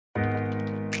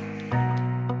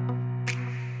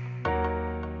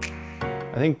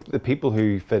I think the people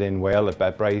who fit in well at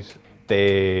BetBright,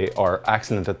 they are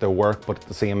excellent at their work, but at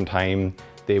the same time,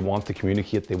 they want to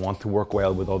communicate, they want to work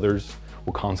well with others.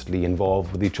 We're constantly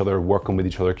involved with each other, working with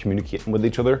each other, communicating with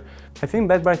each other. I think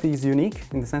BetBright is unique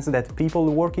in the sense that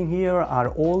people working here are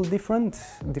all different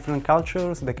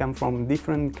cultures, they come from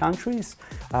different countries.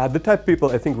 The type of people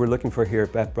I think we're looking for here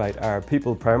at BetBright are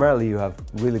people primarily who have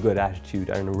really good attitude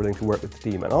and are willing to work with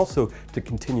the team, and also to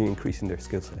continue increasing their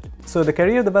skill set. So the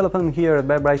career development here at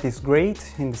BetBright is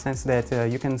great in the sense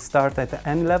that you can start at the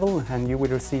end level and you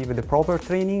will receive the proper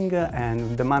training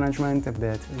and the management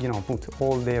that put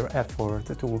all their effort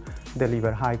to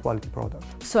deliver high quality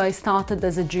product. So I started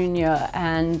as a junior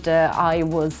and I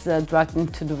was dragged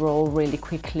into the role really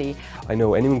quickly. I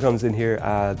know anyone comes in here,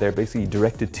 they're basically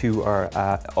directed to our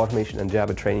automation and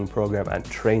Java training program and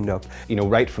trained up.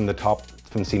 Right from the top,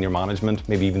 from senior management,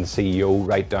 maybe even the CEO,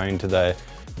 right down to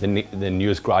the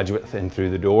newest graduate in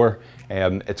through the door.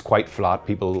 It's quite flat.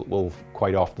 People will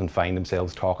quite often find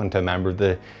themselves talking to a member of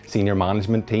the senior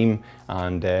management team,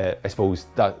 and I suppose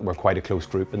that we're quite a close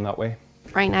group in that way.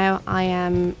 Right now I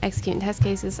am executing test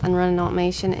cases and running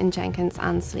automation in Jenkins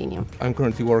and Selenium. I'm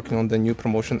currently working on the new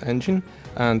promotion engine,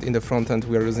 and in the front end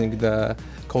we are using the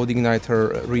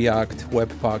CodeIgniter, React,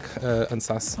 Webpack and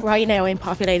SAS. Right now I'm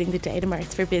populating the data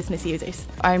marts for business users.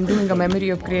 I'm doing a memory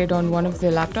upgrade on one of the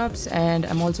laptops, and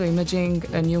I'm also imaging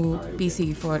a new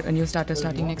PC for a new starter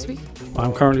starting next week.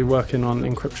 I'm currently working on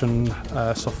encryption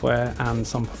software and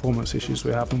some performance issues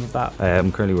we're having with that.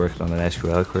 I'm currently working on an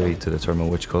SQL query to determine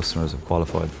which customers have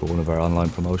qualified for one of our online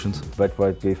promotions.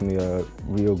 BetBright gave me a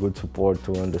real good support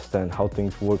to understand how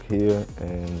things work here,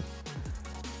 and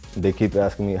they keep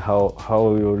asking me how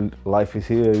your life is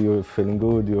here. You're feeling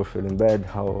good, you're feeling bad,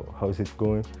 how is it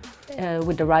going?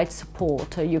 With the right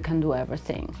support, you can do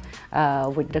everything.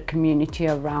 With the community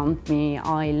around me,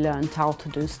 I learned how to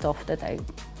do stuff that I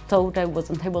thought I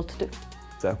wasn't able to do.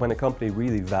 So when a company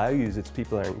really values its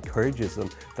people and encourages them,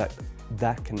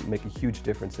 that can make a huge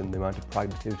difference in the amount of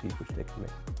productivity which they can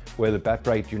make. With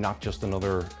BetBright, you're not just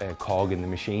another cog in the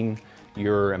machine.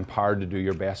 You're empowered to do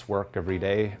your best work every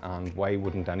day, and why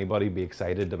wouldn't anybody be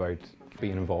excited about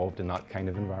being involved in that kind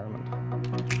of environment?